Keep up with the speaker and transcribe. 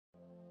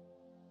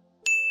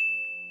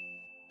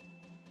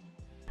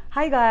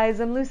Hi guys,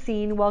 I'm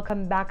Lucine.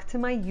 Welcome back to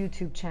my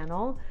YouTube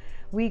channel.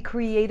 We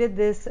created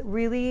this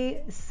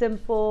really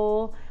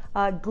simple,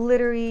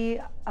 glittery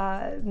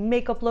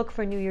makeup look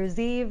for New Year's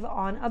Eve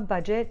on a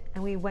budget,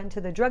 and we went to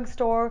the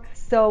drugstore.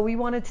 So we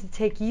wanted to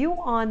take you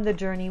on the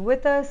journey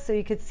with us so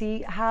you could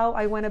see how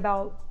I went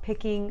about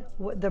picking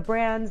the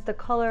brands, the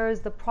colors,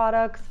 the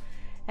products,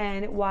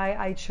 and why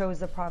I chose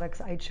the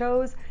products I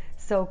chose.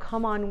 So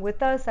come on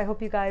with us. I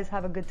hope you guys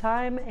have a good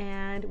time,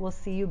 and we'll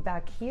see you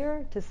back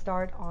here to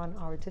start on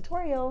our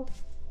tutorial.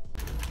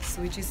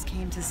 So we just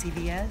came to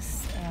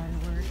CVS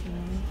and we're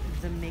in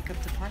the makeup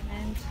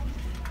department.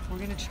 We're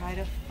gonna try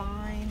to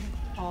find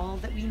all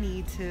that we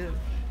need to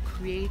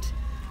create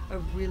a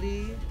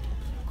really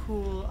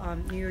cool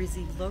New Year's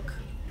Eve look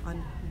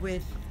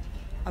with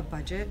a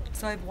budget.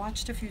 So I've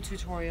watched a few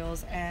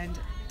tutorials, and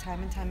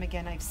time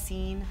again I've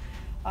seen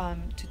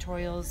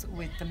tutorials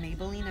with the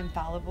Maybelline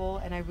Infallible,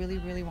 and I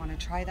really want to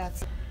try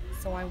that.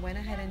 So I went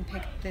ahead and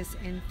picked this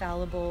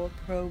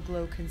INFALLIBLE-PRO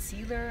Glow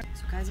Concealer.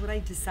 So guys, what I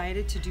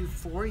decided to do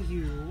for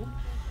you,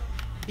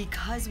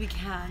 because we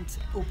can't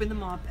open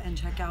them up and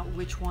check out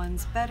which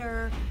one's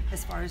better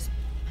as far as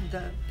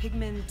the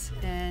pigment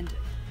and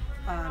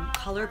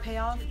color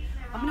payoff,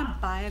 I'm gonna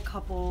buy a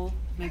couple,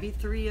 maybe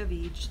 3 of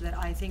each that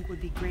I think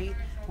would be great.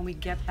 When we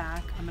get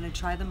back, I'm gonna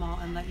try them all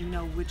and let you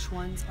know which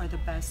ones are the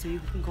best so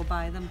you can go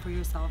buy them for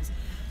yourselves,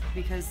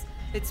 because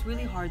it's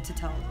really hard to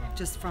tell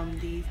just from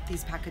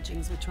these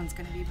packagings which one's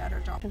gonna be better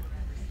job.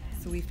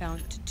 So we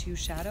found 2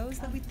 shadows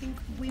that we think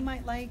we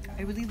might like.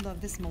 I really love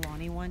this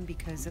MILANI one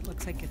because it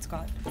looks like it's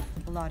got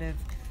a lot of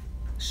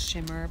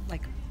shimmer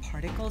like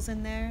particles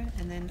in there,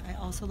 and then I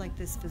also like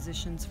this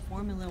Physicians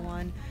Formula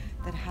one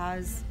that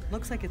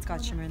looks like it's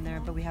got shimmer in there,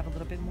 but we have a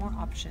little bit more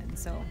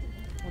options, so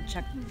we'll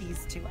check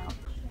these 2 out.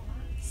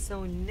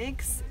 So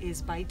NYX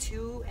is buy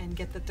 2 and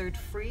get the 3rd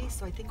free,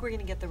 so I think we're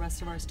gonna get the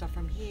rest of our stuff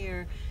from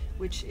here,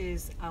 which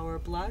is our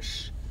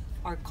blush,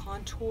 our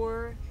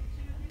contour,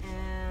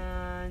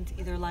 and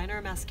either liner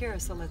or mascara.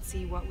 So let's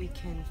see what we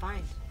can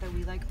find that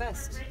we like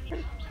best.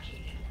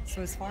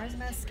 So as far as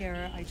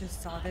mascara, I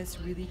just saw this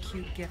really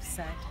cute gift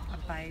set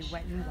by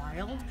Wet n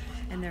Wild,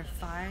 and they're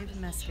 5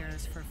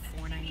 mascaras for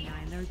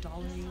 $4.99. They're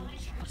 $1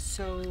 each.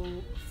 So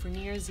for New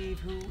Year's Eve,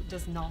 who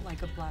does not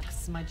like a black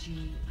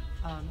smudgy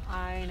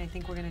eye? And I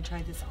think we're gonna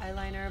try this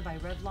eyeliner by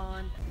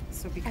Revlon.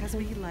 So because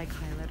we like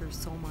highlighters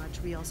so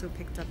much, we also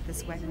picked up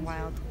this Wet n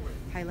Wild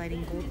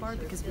highlighting gold bar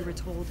because we were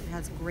told it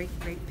has great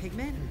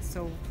pigment.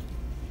 So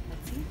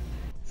let's see.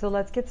 So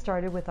let's get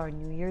started with our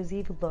New Year's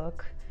Eve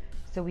look.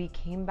 So we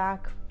came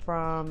back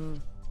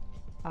from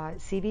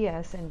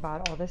CVS and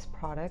bought all this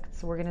product.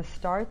 So we're gonna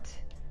start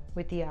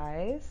with the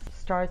eyes.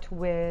 Start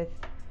with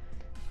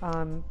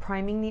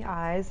priming the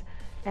eyes,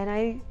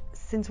 and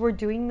since we're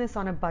doing this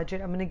on a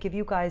budget, I'm going to give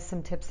you guys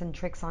some tips and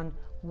tricks on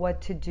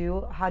what to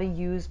do, how to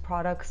use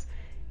products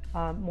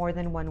more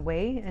than one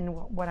way. And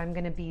what I'm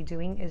going to be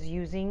doing is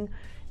using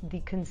the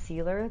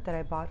concealer that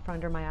I bought for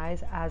under my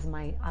eyes as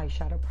my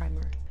eyeshadow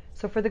primer.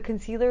 So for the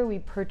concealer, we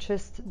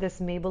purchased this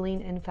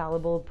Maybelline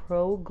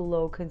Infallible-PRO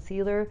Glow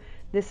Concealer.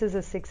 This is a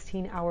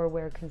 16-hour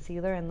wear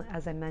concealer, and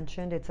as I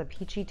mentioned, it's a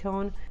peachy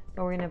tone.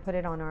 And we're going to put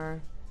it on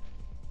our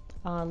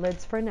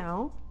lids for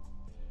now.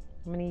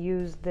 I'm going to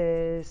use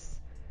this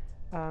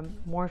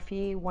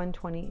Morphe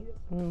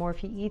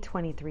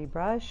E23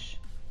 brush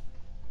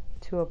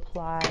to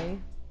apply.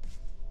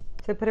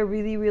 So I put a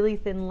really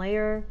thin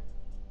layer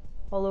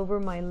all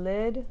over my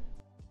lid.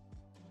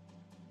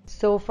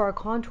 So for our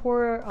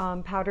contour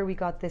powder, we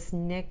got this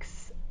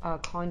NYX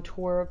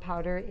contour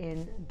powder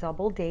in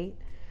Double Date.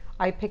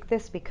 I picked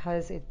this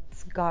because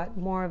it's got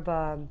more of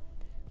a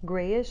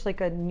grayish, like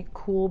a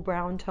cool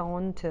brown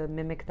tone to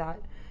mimic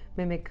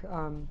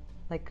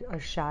like a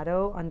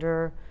shadow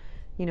under,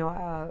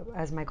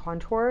 as my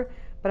contour.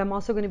 But I'm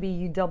also going to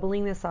be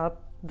doubling this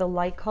up. The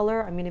light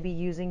color I'm going to be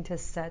using to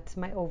set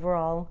my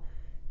overall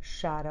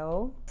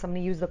shadow. So I'm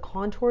going to use the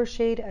contour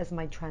shade as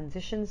my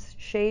transitions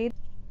shade,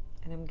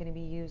 and I'm going to be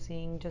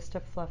using just a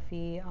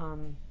fluffy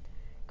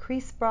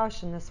crease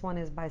brush, and this one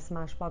is by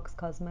Smashbox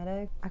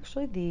Cosmetics.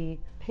 Actually, the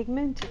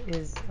pigment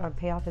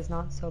payoff is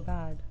not so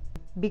bad.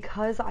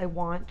 Because I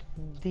want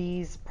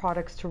these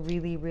products to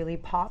really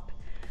pop,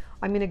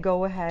 I'm going to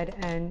go ahead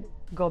and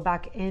go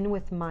back in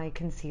with my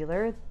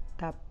concealer,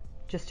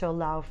 just to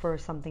allow for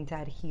something to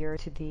adhere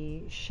to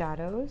the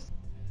shadows.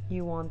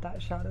 You want that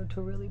shadow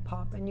to really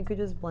pop, and you could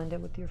just blend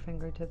it with your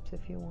fingertips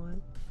if you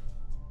want.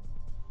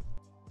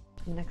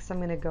 Next, I'm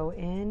going to go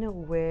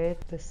in with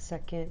the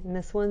second, and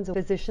this one's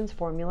Physicians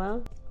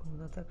Formula. Oh,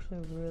 that's actually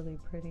really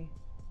pretty.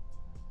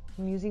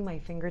 I'm using my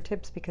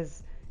fingertips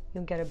because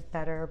you'll get a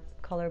better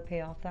color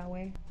payoff that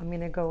way. I'm going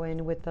to go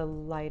in with the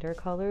lighter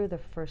color, the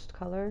first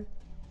color,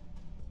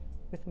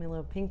 with my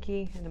little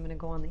pinky, and I'm going to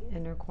go on the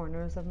inner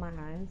corners of my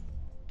eyes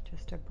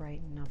just to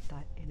brighten up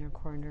that inner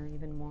corner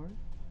even more.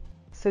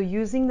 So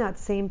using that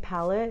same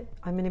palette,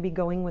 I'm going to be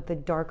going with the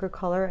darker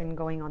color and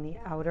going on the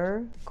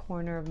outer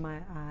corner of my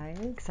eye.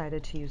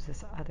 Excited to use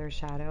this other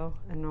shadow,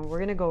 and we're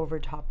going to go over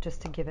top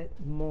just to give it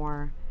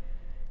more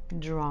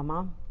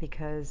drama,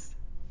 because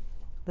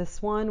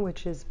This one,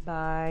 which is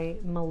by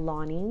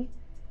MILANI,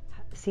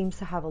 seems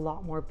to have a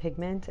lot more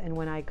pigment, and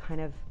when I kind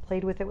of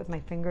played with it with my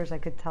fingers, I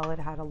could tell it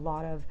had a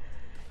lot of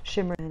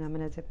shimmer. And I'm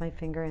going to dip my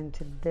finger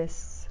into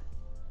this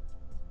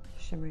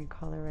shimmery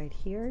color right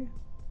here.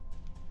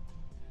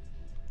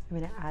 I'm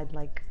going to add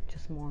like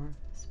just more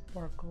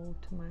sparkle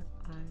to my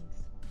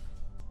eyes.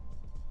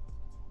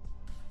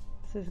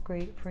 This is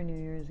great for New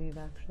Year's Eve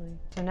actually.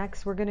 So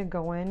next we're going to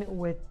go in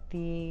with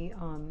the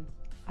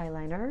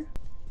eyeliner.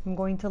 I'm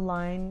going to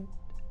line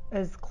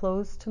as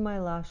close to my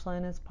lash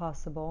line as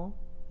possible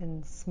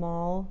in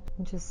small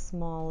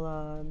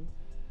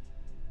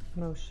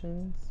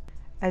motions.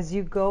 As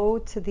you go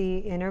to the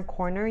inner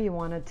corner, you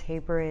want to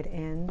taper it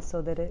in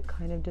so that it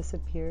kind of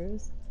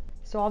disappears.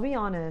 So I'll be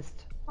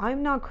honest,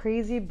 I'm not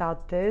crazy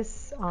about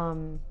this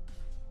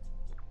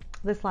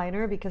this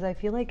liner because I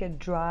feel like it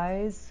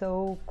dries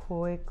so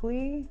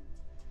quickly.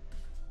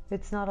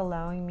 It's not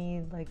allowing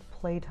me like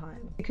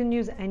playtime. You can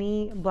use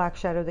any black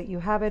shadow that you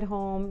have at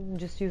home.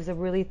 Just use a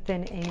really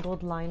thin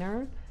angled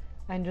liner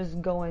and just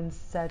go and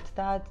set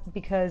that,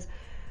 because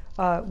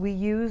we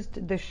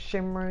used the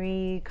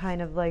shimmery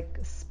kind of like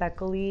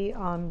speckly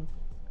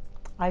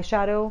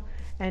eyeshadow,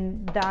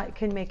 and that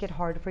can make it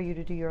hard for you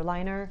to do your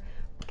liner.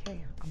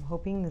 Okay, I'm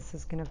hoping this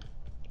is gonna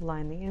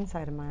line the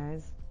inside of my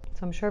eyes.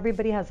 So I'm sure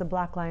everybody has a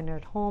black liner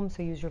at home,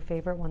 so use your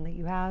favorite one that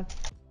you have.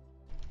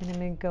 And I'm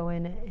going to go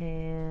in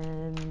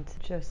and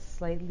just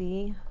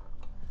slightly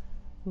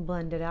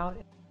blend it out.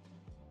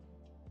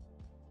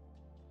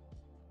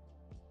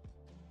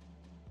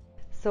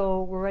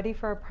 So we're ready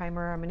for our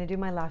primer. I'm going to do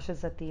my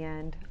lashes at the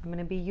end. I'm going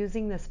to be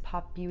using this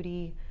Pop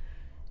Beauty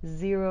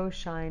Zero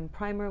Shine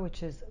Primer,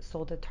 which is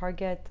sold at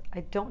Target.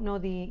 I don't know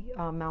the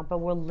amount, but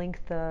we'll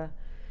link the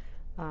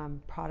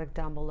product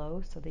down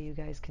below so that you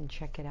guys can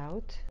check it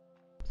out.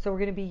 So we're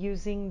going to be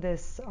using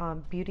this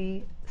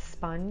beauty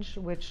sponge,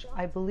 which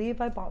I believe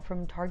I bought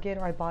from Target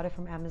or I bought it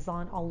from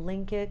Amazon. I'll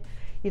link it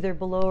either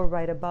below or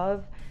right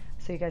above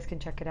so you guys can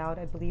check it out.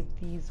 I believe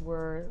these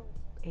were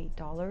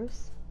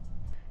 $8.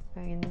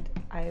 And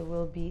I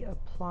will be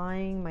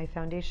applying my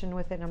foundation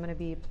with it. And I'm going to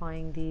be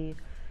applying the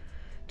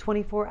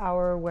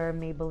 24-hour Wear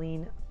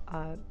Maybelline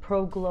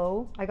Pro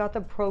Glow. I got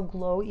the Pro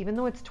Glow, even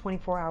though it's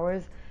 24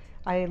 hours.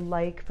 I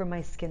like for my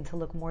skin to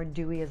look more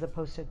dewy as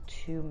opposed to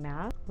too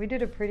matte. We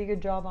did a pretty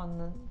good job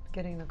on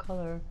getting the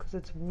color because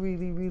it's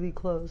really, really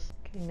close.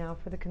 Okay, now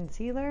for the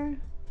concealer.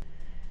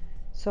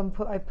 So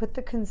I put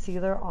the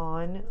concealer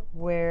on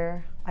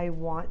where I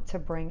want to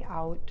bring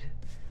out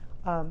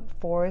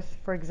forth.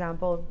 For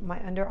example,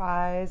 my under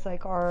eyes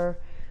like are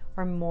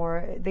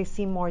more, they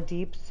seem more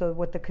deep. So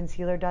what the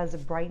concealer does,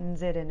 it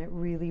brightens it and it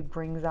really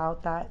brings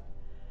out that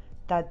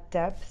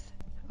depth.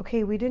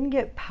 Okay, we didn't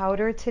get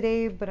powder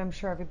today, but I'm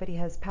sure everybody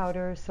has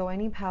powder. So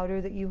any powder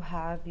that you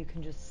have, you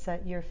can just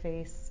set your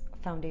face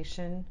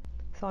foundation.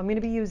 So I'm going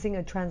to be using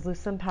a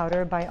translucent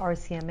powder by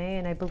RCMA,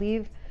 and I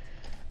believe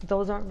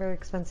those aren't very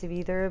expensive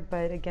either,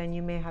 but again,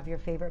 you may have your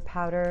favorite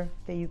powder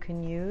that you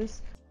can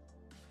use.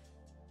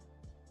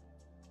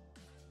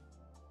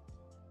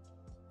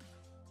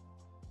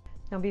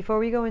 Now before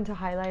we go into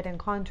highlight and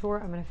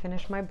contour, I'm going to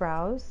finish my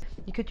brows.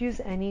 You could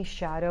use any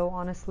shadow,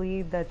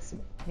 honestly, that's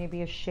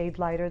maybe a shade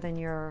lighter than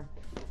your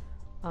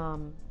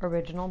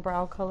original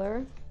brow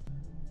color.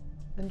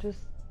 And just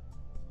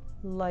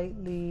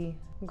lightly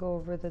go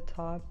over the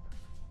top.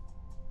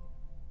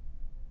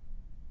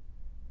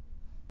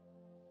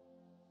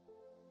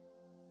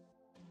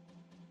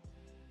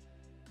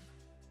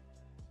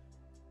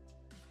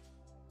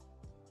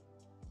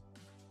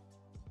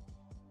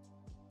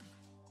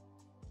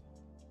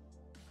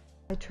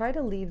 I try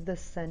to leave the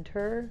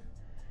center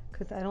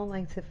because I don't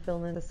like to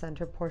fill in the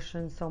center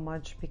portion so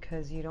much,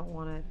 because you don't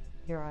want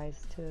your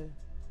eyes to,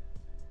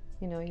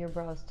 your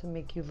brows to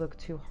make you look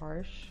too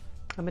harsh.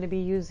 I'm going to be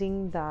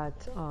using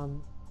that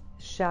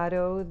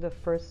shadow,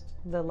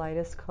 the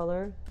lightest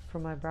color for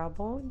my brow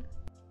bone.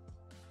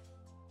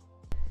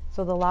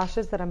 So the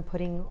lashes that I'm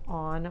putting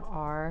on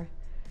are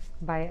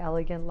by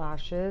Elegant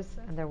Lashes,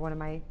 and they're one of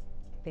my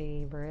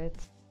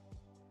favorites.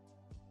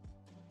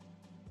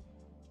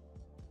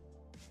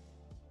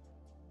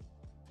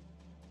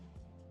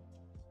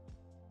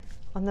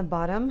 On the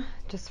bottom,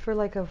 just for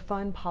like a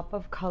fun pop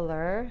of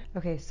color.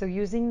 Okay, so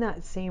using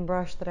that same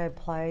brush that I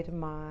applied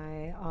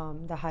my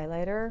the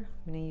highlighter,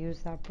 I'm going to use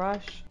that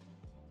brush.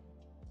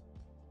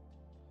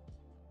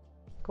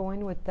 Go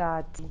in with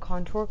that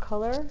contour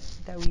color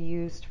that we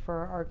used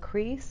for our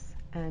crease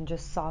and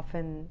just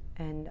soften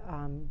and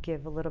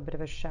give a little bit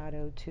of a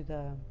shadow to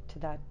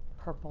that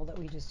purple that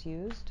we just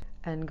used,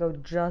 and go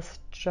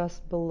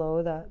just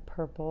below that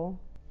purple.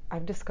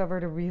 I've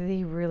discovered a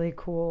really, really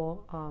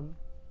cool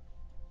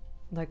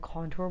like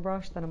contour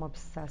brush that I'm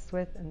obsessed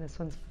with, and this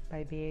one's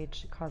by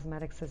BH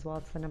Cosmetics as well.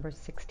 It's the number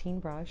 16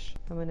 brush.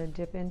 I'm going to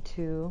dip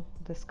into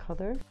this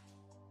color,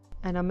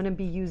 and I'm going to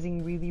be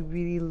using really,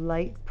 really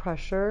light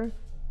pressure.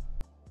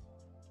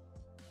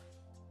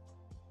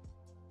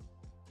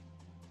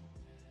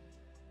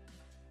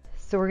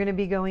 So we're going to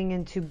be going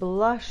into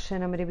blush,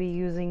 and I'm going to be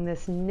using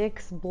this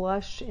NYX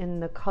blush in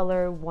the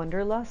color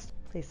Wanderlust.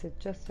 place it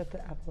just at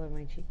the apple of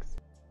my cheeks.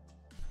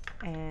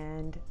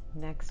 And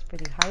next for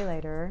the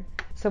highlighter,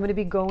 so I'm going to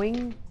be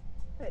going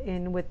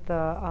in with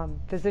the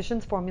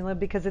Physicians Formula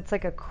because it's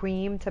like a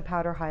cream to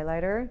powder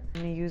highlighter.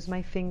 I'm going to use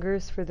my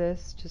fingers for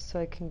this just so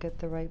I can get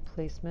the right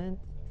placement.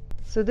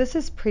 So this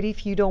is pretty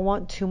if you don't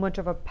want too much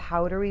of a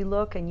powdery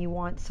look and you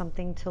want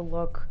something to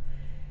look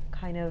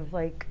kind of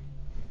like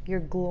you're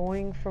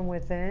glowing from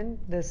within.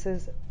 This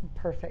is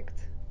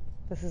perfect.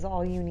 This is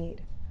all you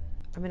need.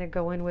 I'm going to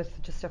go in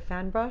with just a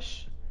fan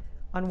brush.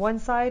 On one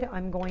side,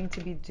 I'm going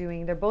to be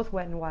doing, they're both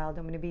Wet n Wild.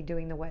 I'm going to be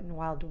doing the Wet n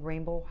Wild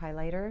Rainbow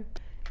Highlighter.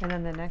 And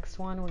then the next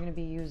one, we're going to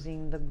be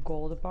using the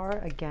Gold Bar,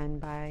 again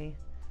by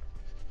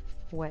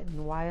Wet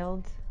n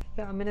Wild.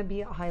 Yeah, I'm going to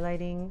be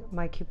highlighting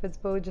my Cupid's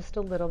bow just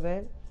a little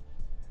bit.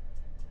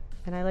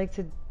 And I like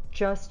to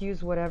just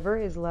use whatever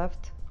is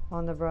left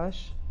on the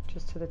brush,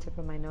 just to the tip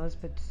of my nose,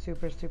 but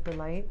super, super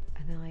light.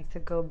 And I like to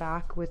go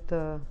back with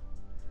the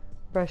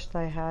brush that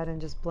I had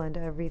and just blend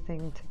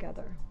everything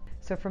together.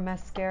 So for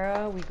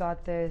mascara, we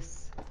got the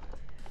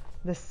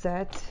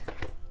set.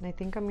 And I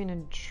think I'm going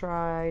to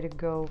try to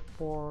go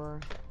for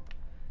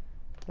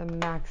the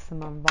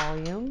maximum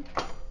volume.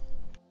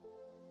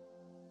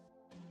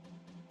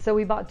 So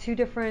we bought two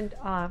different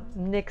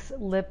NYX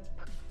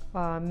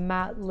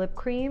matte lip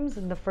creams,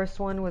 and the first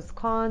one was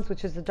Cons,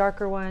 which is the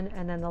darker one,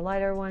 and then the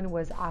lighter one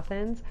was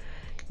Athens.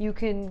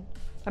 I'm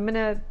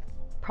gonna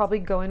probably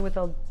go in with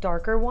a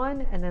darker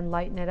one and then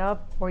lighten it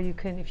up, or you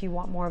can, if you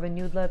want more of a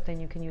nude lip, then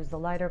you can use the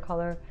lighter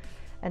color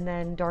and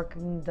then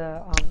darken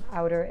the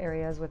outer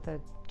areas with a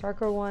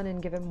darker one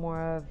and give it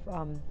more of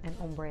an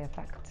ombre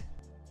effect.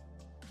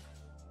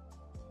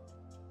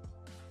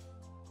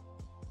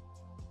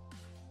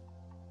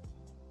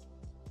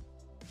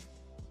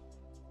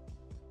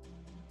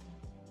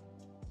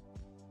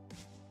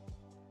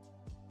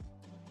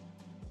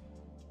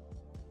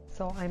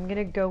 So I'm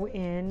gonna go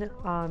in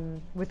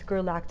with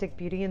GIRLACTIK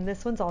Beauty, and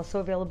this one's also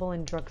available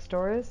in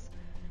drugstores.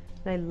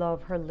 And I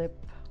love her lip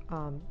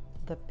paint.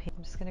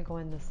 I'm just gonna go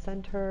in the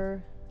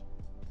center.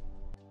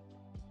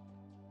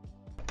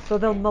 So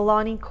the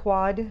MILANI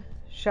Quad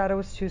shadow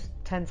is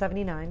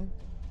 $10.79.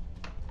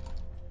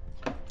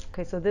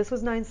 Okay, so this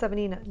was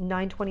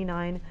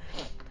 $9.29.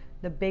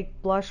 The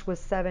Baked Blush was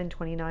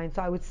 $7.29.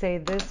 So I would say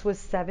this was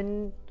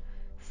 $6,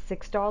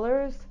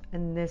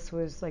 and this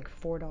was like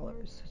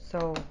 $4.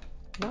 So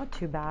not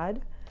too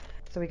bad.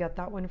 So we got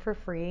that one for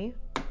free.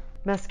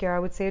 Mascara, I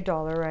would say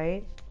 $1,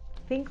 right?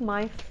 I think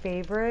my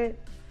favorite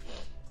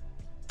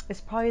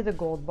is probably the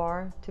Gold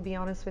Bar, to be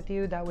honest with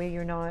you. That way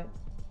you're not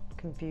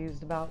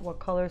confused about what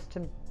colors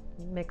to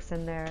mix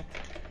in there.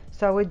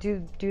 So I would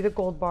do the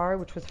Gold Bar,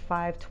 which was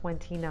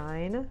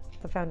 $5.29,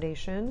 the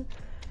foundation.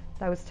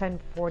 That was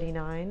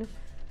 $10.49.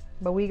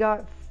 But we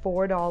got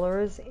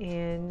 $4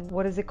 in,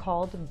 what is it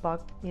called?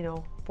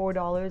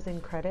 $4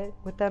 in credit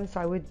with them. So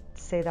I would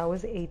say that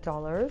was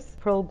 $8.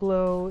 Pro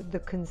Glow, the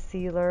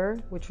concealer,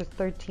 which was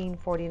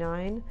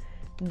 $13.49.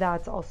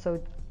 That's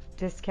also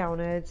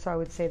discounted. So I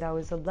would say that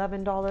was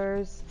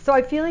 $11. So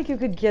I feel like you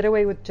could get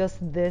away with just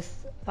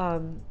this,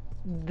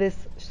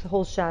 this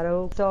whole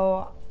shadow.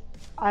 So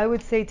I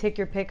would say take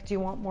your pick. Do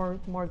you want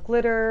more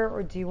glitter,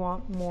 or do you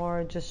want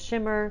more just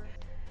shimmer?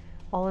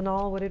 All in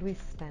all, what did we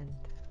spend?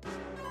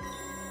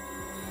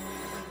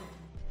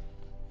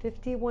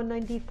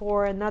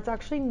 $51.94, and that's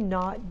actually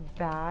not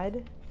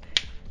bad.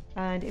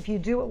 And if you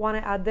do want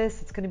to add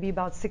this, it's going to be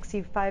about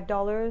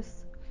 $65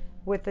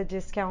 with a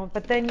discount,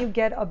 but then you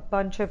get a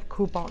bunch of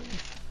coupons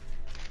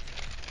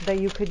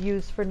that you could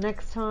use for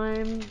next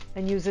time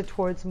and use it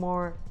towards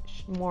more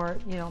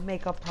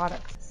makeup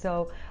products.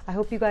 So I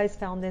hope you guys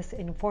found this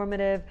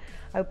informative.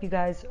 I hope you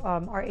guys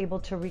are able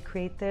to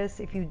recreate this.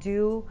 If you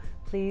do,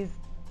 please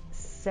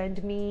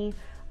send me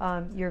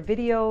your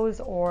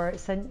videos, or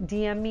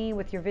DM me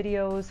with your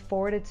videos,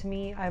 forward it to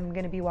me. I'm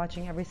going to be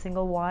watching every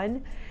single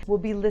one. We'll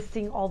be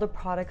listing all the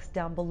products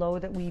down below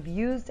that we've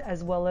used,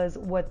 as well as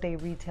what they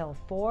retail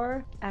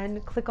for.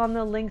 And click on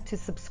the link to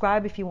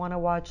subscribe if you want to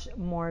watch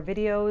more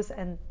videos,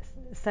 and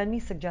send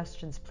me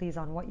suggestions please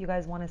on what you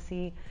guys want to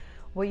see,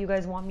 what you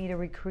guys want me to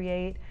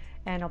recreate,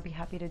 and I'll be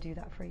happy to do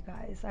that for you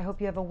guys. I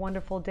hope you have a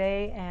wonderful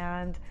day,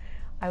 and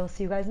I will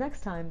see you guys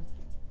next time.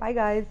 Bye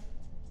guys.